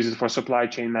 use it for supply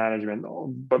chain management,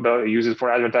 use it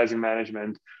for advertising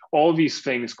management. All these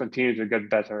things continue to get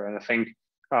better. And I think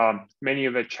many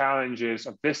of the challenges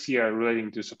of this year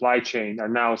relating to supply chain are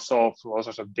now solved through all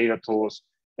sorts of data tools.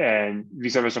 And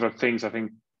these are the sort of things I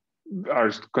think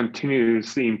are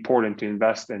continuously important to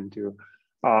invest into.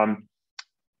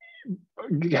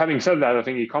 Having said that, I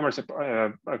think e-commerce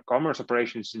commerce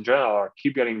operations in general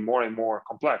keep getting more and more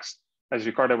complex. As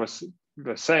Ricardo was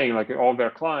saying, like all their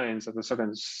clients at a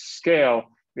certain scale,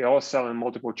 they all sell in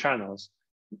multiple channels.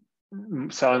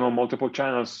 Selling on multiple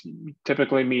channels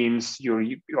typically means you're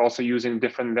also using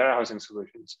different warehousing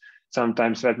solutions.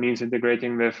 Sometimes that means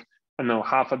integrating with, I don't know,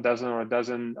 half a dozen or a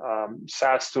dozen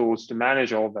SaaS tools to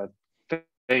manage all that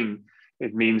thing.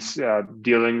 It means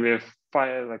dealing with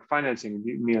financing,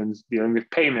 it means dealing with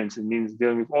payments, it means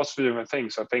dealing with all sorts of different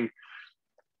things. So I think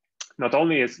not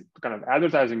only is kind of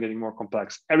advertising getting more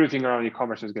complex, everything around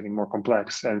e-commerce is getting more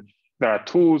complex. And there are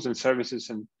tools and services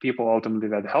and people ultimately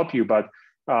that help you, but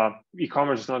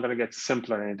e-commerce is not going to get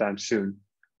simpler anytime soon.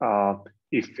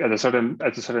 If at a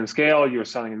certain scale, you're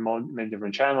selling in many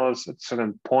different channels, at a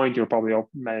certain point, you're probably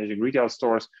managing retail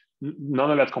stores.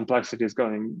 None of that complexity is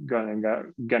going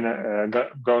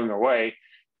away.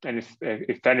 And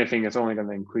if anything, it's only going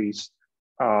to increase.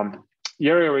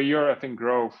 Year over year, I think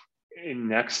growth in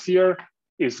next year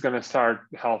is going to start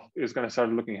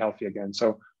looking healthy again.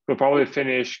 So we'll probably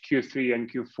finish Q3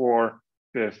 and Q4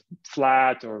 with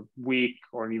flat or weak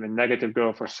or even negative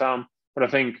growth for some. But I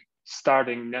think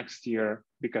starting next year,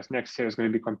 because next year is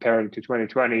going to be compared to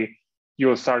 2020,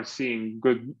 you'll start seeing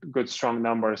good strong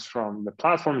numbers from the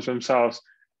platforms themselves,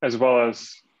 as well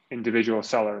as individual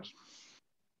sellers.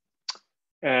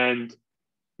 And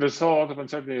there's still a lot of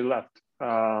uncertainty left.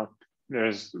 There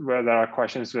are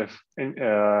questions with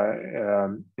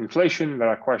inflation, there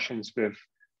are questions with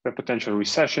the potential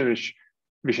recession,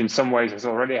 which in some ways has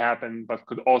already happened, but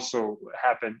could also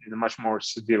happen in a much more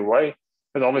severe way.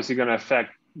 It's obviously going to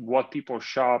affect what people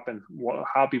shop and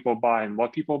how people buy and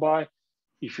what people buy.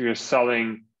 If you're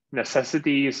selling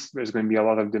necessities, there's going to be a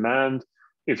lot of demand.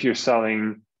 If you're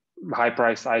selling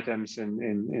high-priced items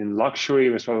in luxury,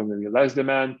 there's probably going to be less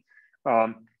demand.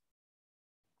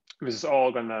 This is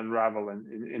all going to unravel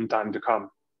in time to come.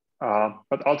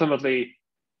 But ultimately,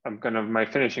 my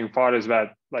finishing thought is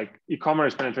that like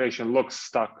e-commerce penetration looks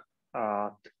stuck,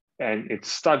 and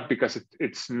it's stuck because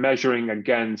it's measuring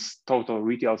against total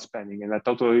retail spending, and that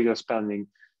total retail spending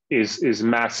is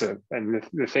massive. And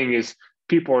the thing is,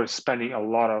 people are spending a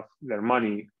lot of their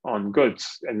money on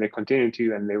goods, and they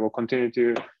will continue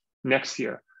to next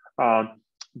year.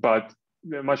 But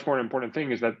the much more important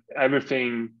thing is that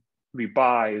everything we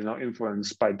buy is now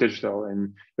influenced by digital,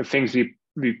 and the things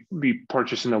we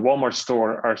purchase in a Walmart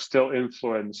store are still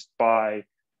influenced by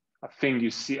a thing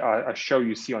you see, a show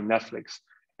you see on Netflix.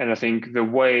 And I think the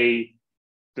way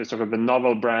the sort of the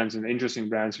novel brands and interesting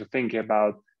brands are thinking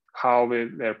about how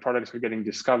their products are getting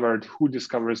discovered, who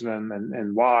discovers them,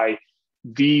 and why,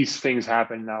 these things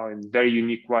happen now in very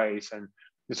unique ways. And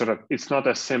it's not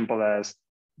as simple as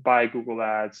buy Google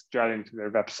Ads, drive into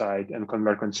their website, and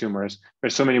convert consumers.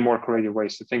 There's so many more creative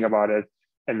ways to think about it.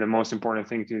 And the most important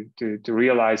thing to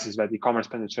realize is that e-commerce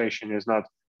penetration is not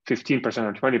 15%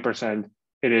 or 20%.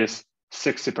 It is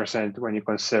 60% when you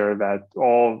consider that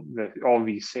all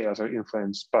these sales are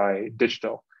influenced by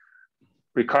digital.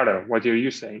 Ricardo, what are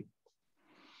you saying?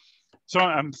 So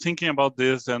I'm thinking about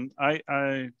this, and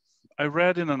I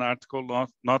read in an article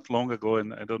not long ago,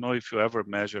 and I don't know if you ever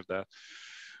measured that,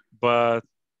 but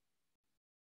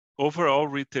overall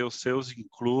retail sales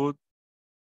include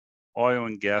oil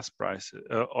and gas prices,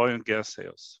 oil and gas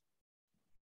sales.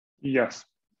 Yes.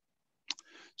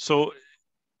 So,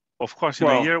 of course, in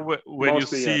a year when you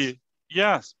see,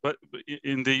 yes, but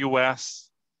in the U.S.,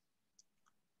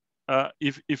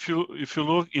 if you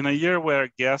look in a year where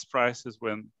gas prices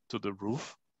went to the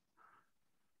roof,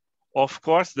 of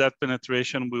course, that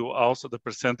penetration will also, the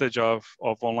percentage of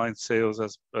online sales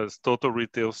as total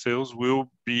retail sales will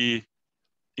be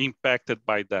impacted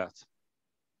by that.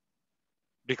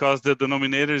 Because the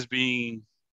denominator is being,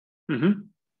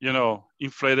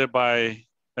 inflated by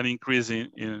an increase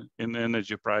in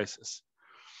energy prices.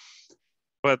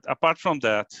 But apart from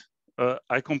that,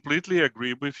 I completely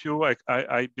agree with you.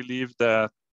 I believe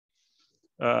that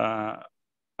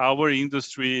our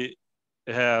industry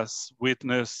has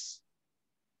witnessed,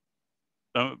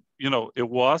 it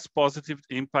was positive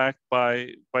impact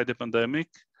by the pandemic,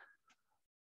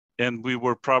 and we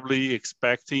were probably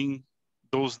expecting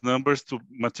those numbers to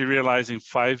materialize in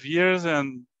 5 years,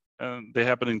 and they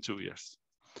happen in 2 years.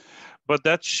 But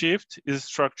that shift is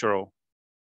structural.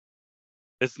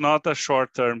 It's not a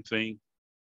short-term thing.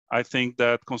 I think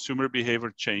that consumer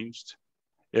behavior changed,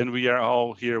 and we are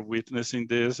all here witnessing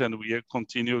this, and we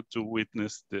continue to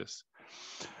witness this.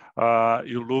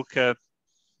 You look at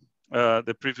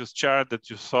the previous chart that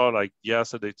you saw like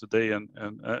yesterday, today, and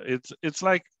it's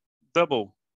like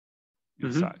double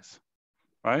in size,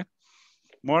 right?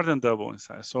 More than double in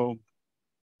size. So,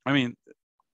 I mean,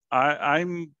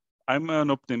 I'm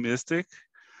an optimistic.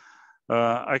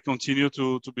 I continue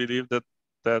to believe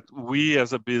that we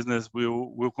as a business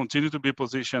will continue to be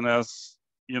positioned as,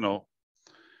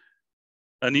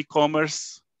 an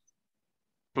e-commerce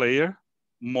player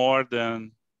more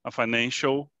than a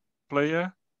financial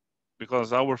player,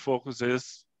 because our focus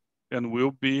is and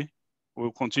will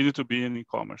continue to be in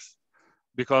e-commerce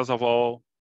because of all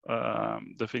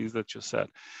the things that you said.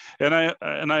 And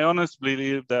I honestly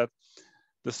believe that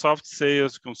the soft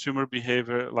sales, consumer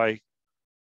behavior, like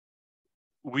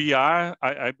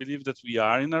I believe that we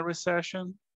are in a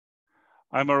recession.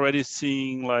 I'm already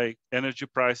seeing like energy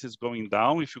prices going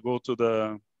down. If you go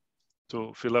to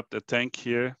fill up the tank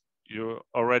here, you're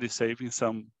already saving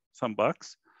some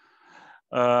bucks.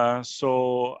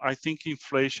 So I think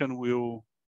inflation will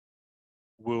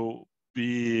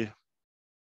be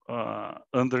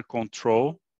under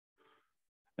control,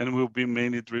 and will be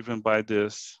mainly driven by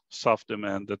this soft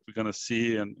demand that we're gonna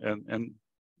see, and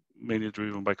mainly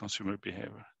driven by consumer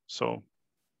behavior. So,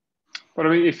 but I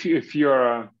mean, if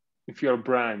you're a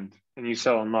brand and you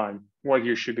sell online, what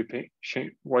you should be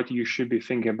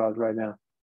thinking about right now?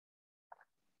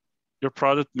 Your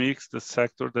product mix, the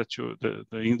sector that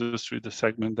the industry, the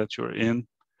segment that you're in.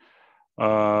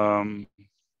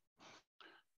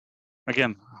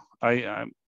 Again,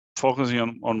 I'm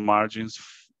focusing on margins,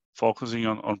 focusing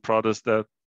on products that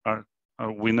are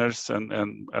winners,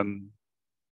 and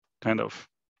kind of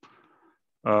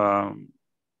to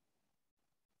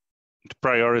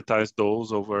prioritize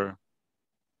those over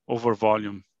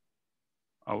volume.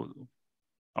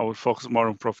 I would focus more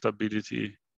on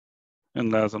profitability and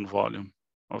less on volume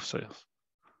of sales.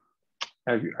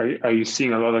 Are you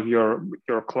seeing a lot of your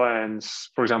clients,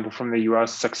 for example, from the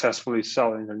US, successfully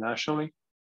sell internationally?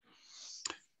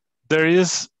 There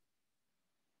is,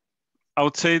 I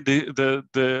would say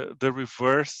the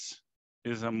reverse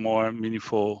is a more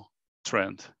meaningful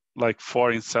trend, like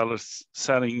foreign sellers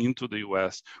selling into the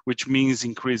US, which means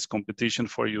increased competition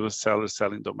for US sellers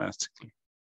selling domestically.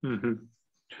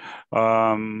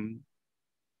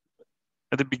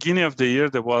 At the beginning of the year,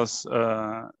 there was,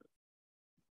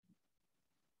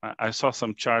 I saw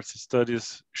some charts,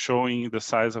 studies showing the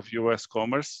size of US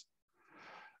commerce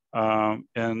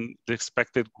and the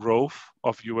expected growth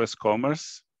of US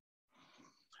commerce.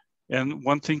 And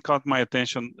one thing caught my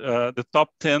attention, the top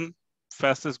 10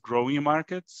 fastest growing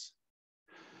markets,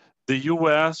 the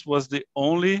US was the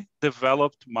only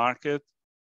developed market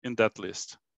in that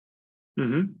list.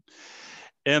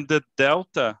 And the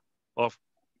delta of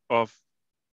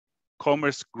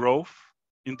commerce growth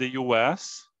in the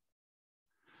US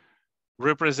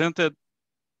represented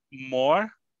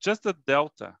more, just the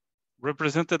delta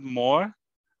represented more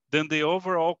than the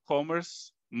overall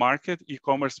commerce market,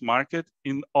 e-commerce market,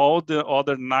 in all the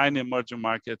other 9 emerging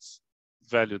markets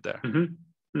valued there.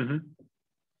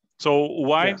 So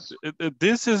why? Yes.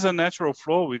 This is a natural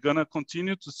flow. We're gonna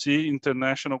continue to see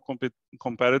international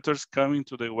competitors coming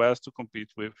to the West to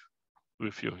compete with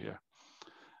you here.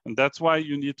 And that's why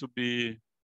you need to be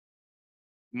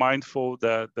mindful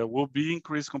that there will be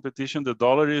increased competition. The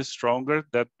dollar is stronger.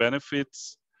 That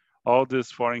benefits all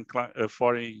these foreign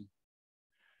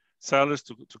sellers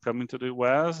to come into the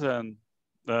US. And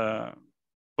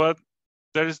but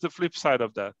there is the flip side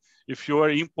of that. If you are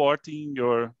importing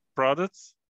your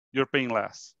products, you're paying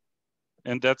less,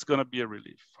 and that's going to be a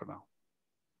relief for now.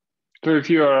 So if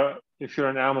you're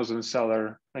an Amazon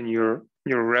seller and your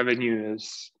revenue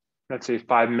is, let's say,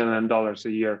 $5 million a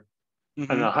year, and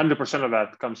 100% of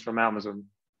that comes from Amazon,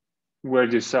 where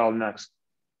do you sell next?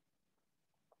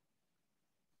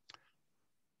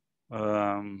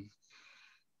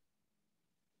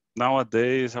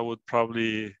 Nowadays, I would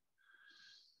probably,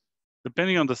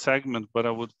 depending on the segment, but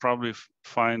I would probably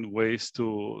find ways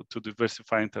to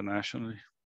diversify internationally.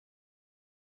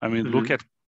 I mean, look at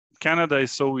Canada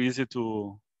is so easy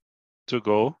to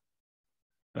go.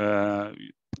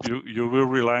 You will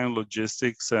rely on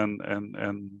logistics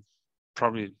and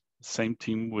probably same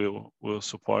team will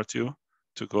support you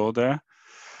to go there.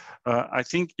 I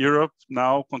think Europe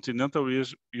now, continental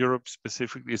Europe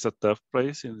specifically, is a tough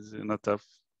place. Is in a tough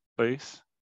place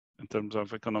in terms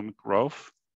of economic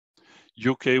growth.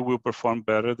 UK will perform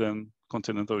better than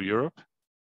continental Europe.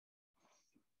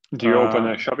 Do you open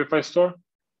a Shopify store?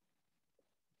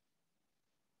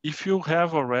 If you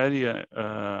have already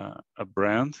a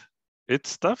brand,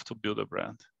 it's tough to build a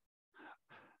brand.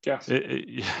 Yes.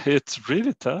 It's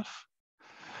really tough.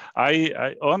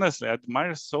 I honestly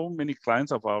admire so many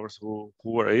clients of ours who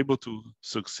are able to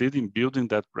succeed in building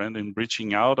that brand and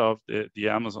reaching out of the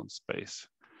Amazon space.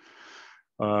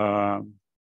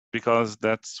 Because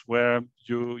that's where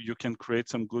you can create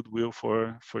some goodwill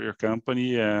for your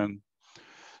company, and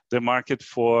the market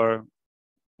for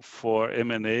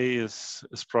M&A is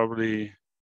probably,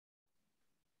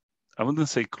 I wouldn't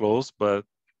say closed, but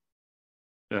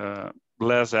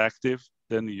less active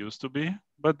than it used to be.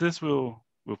 But this will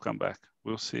come back.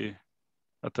 We'll see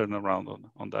a turnaround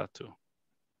on that too.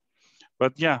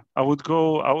 But yeah, I would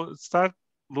start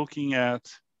looking at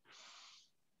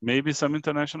maybe some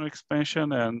international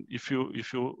expansion, and if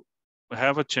you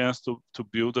have a chance to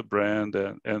build a brand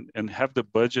and have the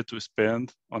budget to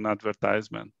spend on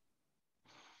advertisement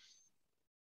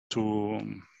to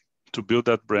build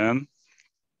that brand,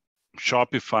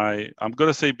 Shopify, I'm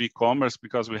gonna say BigCommerce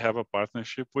because we have a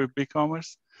partnership with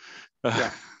BigCommerce.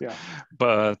 Yeah.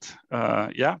 But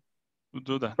yeah, we'll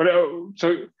do that. But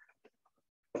so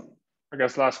I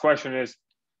guess last question is,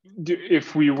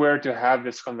 if we were to have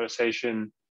this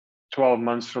conversation 12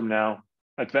 months from now,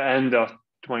 at the end of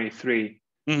 23,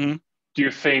 do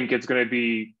you think it's going to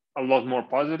be a lot more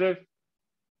positive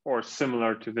or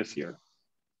similar to this year?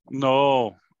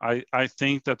 No, I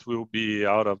think that we'll be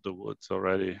out of the woods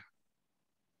already.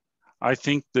 I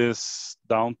think this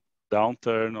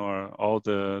downturn or all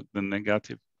the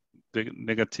negativity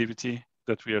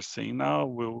that we are seeing now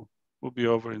will be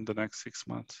over in the next 6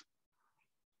 months.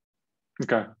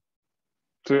 Okay.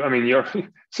 So I mean, your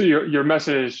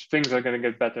message, things are going to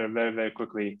get better very, very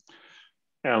quickly,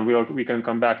 and we can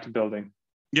come back to building.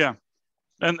 Yeah,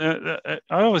 and I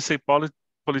always say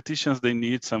politicians, they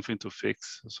need something to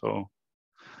fix. So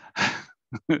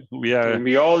we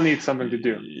all need something to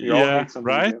do. All need something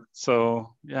right to do.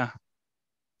 So yeah,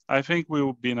 I think we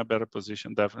will be in a better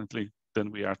position definitely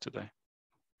than we are today.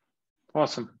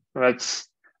 Awesome. That's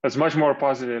much more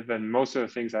positive than most of the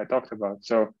things I talked about.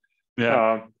 So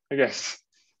yeah, I guess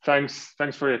thanks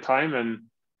for your time, and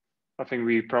I think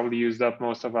we probably used up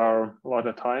most of our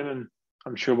allotted time, and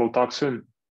I'm sure we'll talk soon.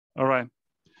 All right.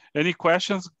 Any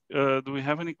questions? Do we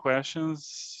have any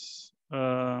questions?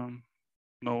 No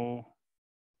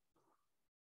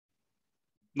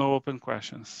open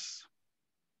questions.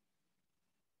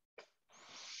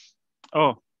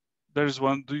 Oh, there's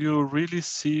one. Do you really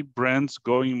see brands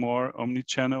going more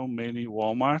omnichannel, mainly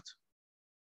Walmart?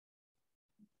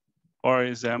 Or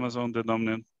is Amazon the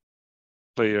dominant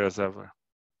player as ever?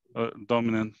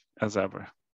 Dominant as ever?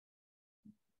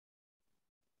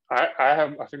 I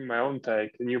have, I think, my own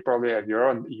take, and you probably have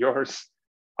yours.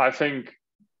 I think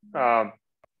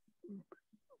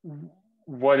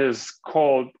what is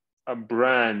called a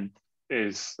brand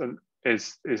is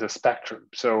a spectrum.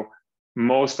 So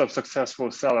most of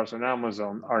successful sellers on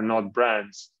Amazon are not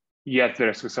brands, yet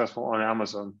they're successful on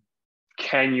Amazon.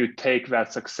 Can you take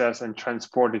that success and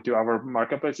transport it to other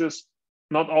marketplaces?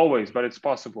 Not always, but it's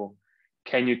possible.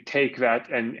 Can you take that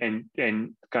and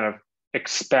kind of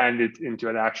expand it into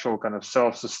an actual kind of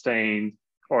self-sustained,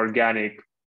 organic,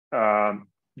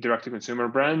 direct-to-consumer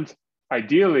brand?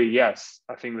 Ideally, yes.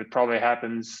 I think that probably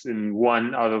happens in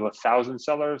 1 out of 1,000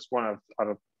 sellers, 1 out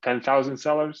of 10,000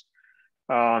 sellers.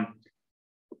 But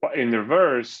in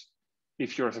reverse,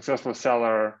 if you're a successful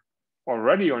seller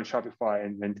already on Shopify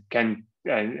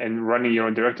and running your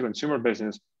own direct-to-consumer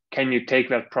business, can you take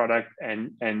that product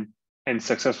and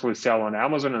successfully sell on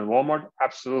Amazon and Walmart?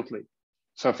 Absolutely.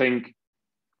 So I think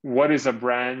what is a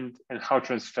brand and how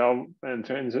transferable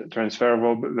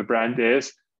the brand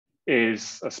is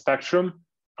a spectrum.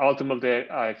 Ultimately,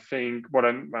 I think what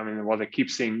I keep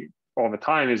seeing all the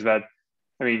time is that,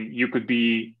 I mean, you could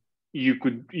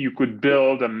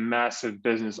build a massive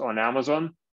business on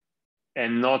Amazon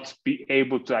and not be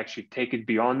able to actually take it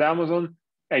beyond Amazon.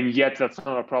 And yet that's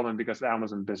not a problem because the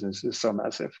Amazon business is so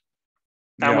massive.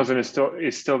 Yeah. Amazon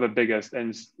is still the biggest.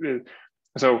 And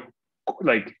so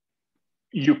like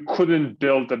you couldn't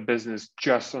build a business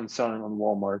just on selling on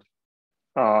Walmart,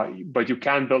 but you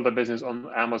can build a business on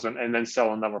Amazon and then sell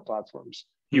on other platforms.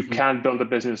 You can build a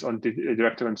business on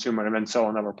direct to consumer and then sell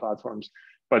on other platforms.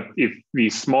 But if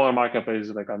these smaller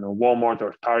marketplaces like Walmart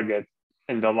or Target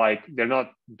and the like, they're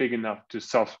not big enough to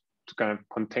kind of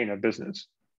contain a business.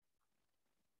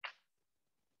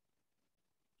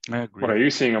 I agree. What are you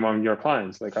seeing among your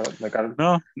clients?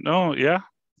 No, yeah,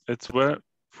 it's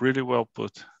really well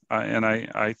put.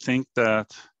 I think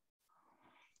that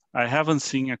I haven't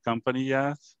seen a company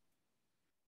yet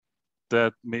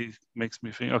that makes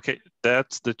me think, okay,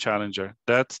 that's the challenger.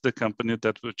 That's the company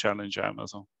that will challenge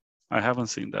Amazon. I haven't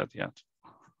seen that yet.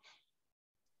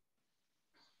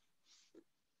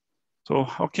 So,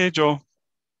 okay, Joe,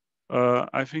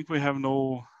 I think we have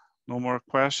no more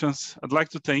questions. I'd like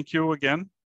to thank you again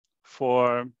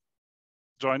for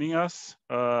joining us.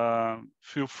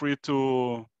 Feel free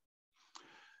to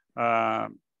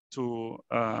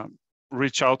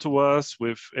reach out to us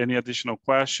with any additional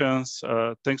questions.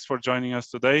 Thanks for joining us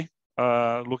today.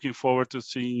 Looking forward to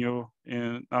seeing you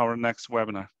in our next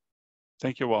webinar.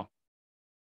 Thank you all.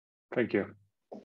 Thank you.